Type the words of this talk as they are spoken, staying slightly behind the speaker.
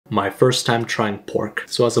My first time trying pork.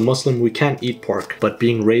 So as a Muslim, we can't eat pork, but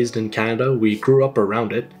being raised in Canada, we grew up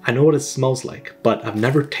around it. I know what it smells like, but I've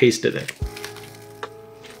never tasted it.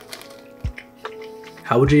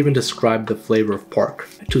 How would you even describe the flavor of pork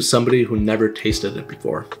to somebody who never tasted it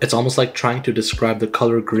before? It's almost like trying to describe the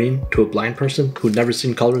color green to a blind person who'd never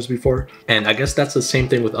seen colors before. And I guess that's the same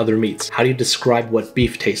thing with other meats. How do you describe what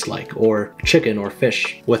beef tastes like, or chicken or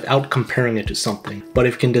fish, without comparing it to something? But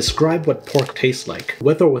if you can describe what pork tastes like,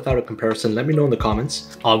 with or without a comparison, let me know in the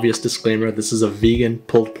comments. Obvious disclaimer, this is a vegan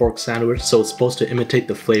pulled pork sandwich, so it's supposed to imitate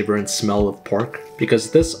the flavor and smell of pork.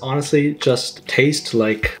 Because this honestly just tastes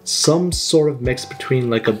like some sort of mix between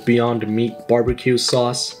like a Beyond Meat barbecue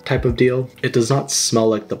sauce type of deal. It does not smell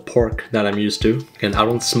like the pork that I'm used to. And I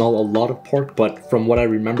don't smell a lot of pork, but from what I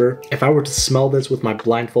remember, if I were to smell this with my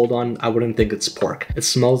blindfold on, I wouldn't think it's pork. It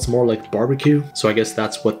smells more like barbecue, so I guess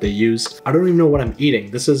that's what they use. I don't even know what I'm eating.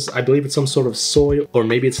 This is, I believe it's some sort of soy, or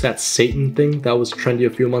maybe it's that Satan thing that was trendy a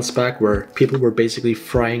few months back where people were basically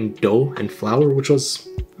frying dough and flour, which was,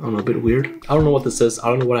 I don't know, a bit weird. I don't know what this is. I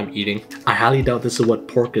don't know what I'm eating. I highly doubt this is what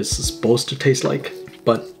pork is supposed to taste like,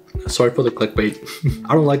 but sorry for the clickbait.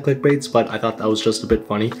 I don't like clickbaits, but I thought that was just a bit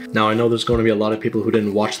funny. Now I know there's going to be a lot of people who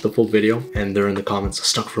didn't watch the full video and they're in the comments,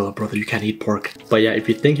 "Astaghfirullah, brother, you can't eat pork." But yeah, if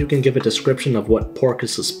you think you can give a description of what pork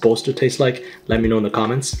is supposed to taste like, let me know in the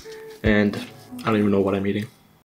comments. And I don't even know what I'm eating.